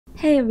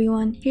Hey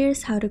everyone,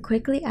 here's how to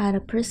quickly add a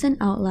person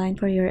outline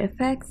for your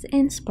effects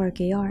in Spark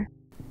AR.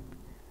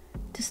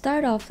 To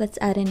start off, let's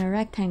add in a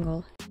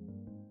rectangle.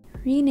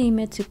 Rename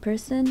it to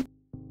Person,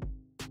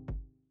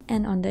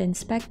 and on the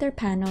Inspector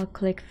panel,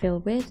 click Fill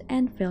Width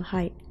and Fill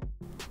Height.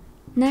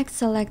 Next,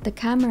 select the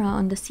camera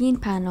on the Scene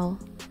panel,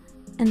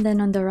 and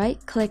then on the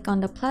right, click on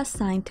the plus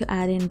sign to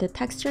add in the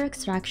texture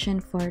extraction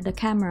for the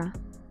camera.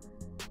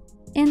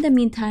 In the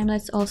meantime,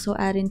 let's also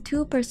add in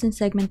two person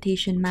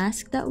segmentation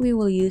masks that we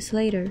will use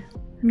later.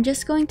 I'm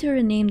just going to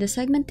rename the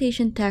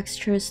segmentation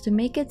textures to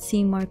make it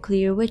seem more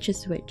clear which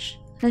is which.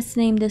 Let's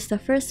name this the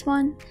first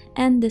one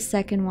and the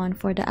second one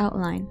for the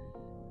outline.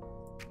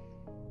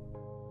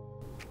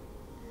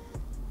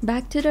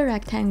 Back to the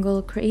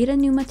rectangle, create a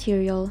new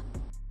material.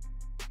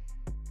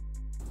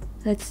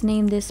 Let's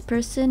name this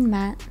person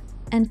matte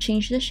and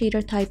change the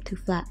shader type to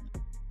flat.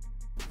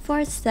 For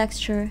its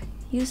texture,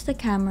 use the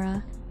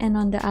camera, and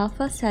on the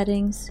alpha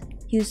settings,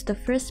 use the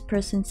first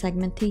person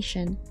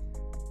segmentation.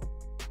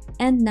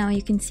 And now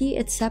you can see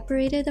it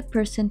separated the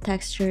person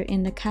texture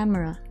in the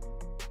camera.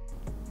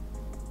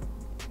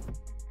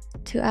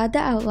 To add the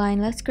outline,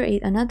 let's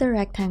create another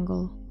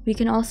rectangle. We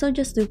can also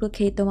just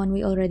duplicate the one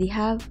we already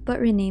have, but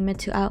rename it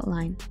to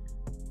outline.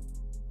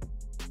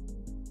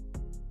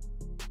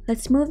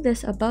 Let's move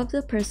this above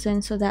the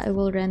person so that it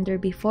will render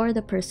before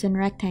the person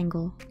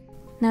rectangle.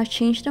 Now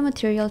change the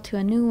material to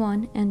a new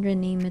one and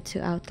rename it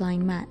to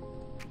Outline Matte.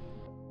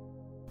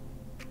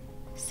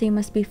 Same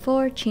as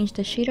before, change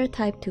the shader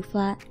type to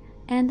flat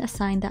and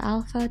assign the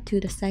alpha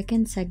to the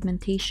second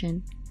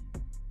segmentation.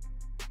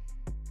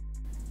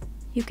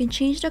 You can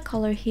change the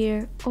color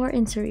here or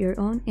insert your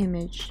own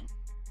image.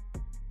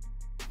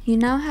 You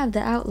now have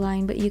the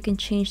outline, but you can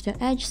change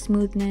the edge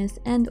smoothness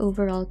and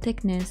overall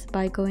thickness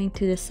by going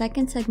to the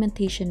second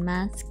segmentation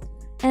mask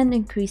and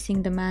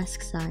increasing the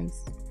mask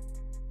size.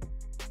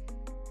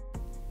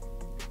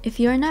 If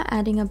you're not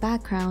adding a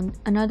background,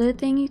 another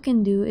thing you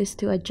can do is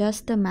to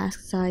adjust the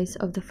mask size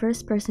of the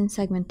first person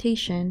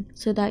segmentation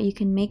so that you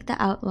can make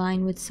the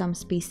outline with some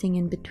spacing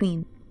in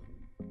between.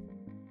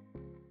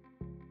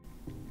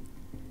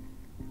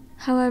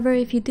 However,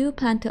 if you do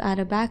plan to add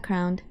a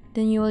background,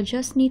 then you will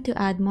just need to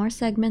add more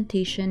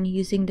segmentation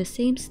using the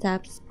same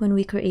steps when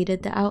we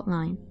created the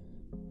outline.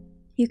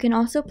 You can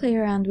also play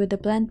around with the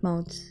blend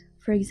modes.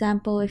 For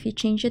example, if you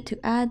change it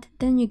to add,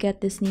 then you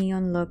get this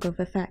neon look of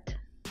effect.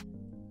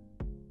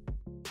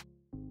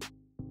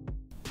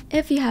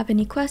 If you have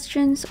any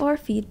questions or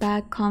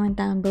feedback, comment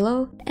down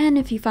below, and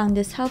if you found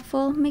this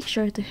helpful, make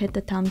sure to hit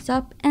the thumbs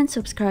up and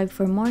subscribe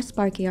for more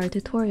Spark AR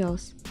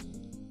tutorials.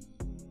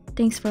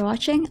 Thanks for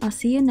watching, I'll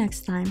see you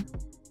next time.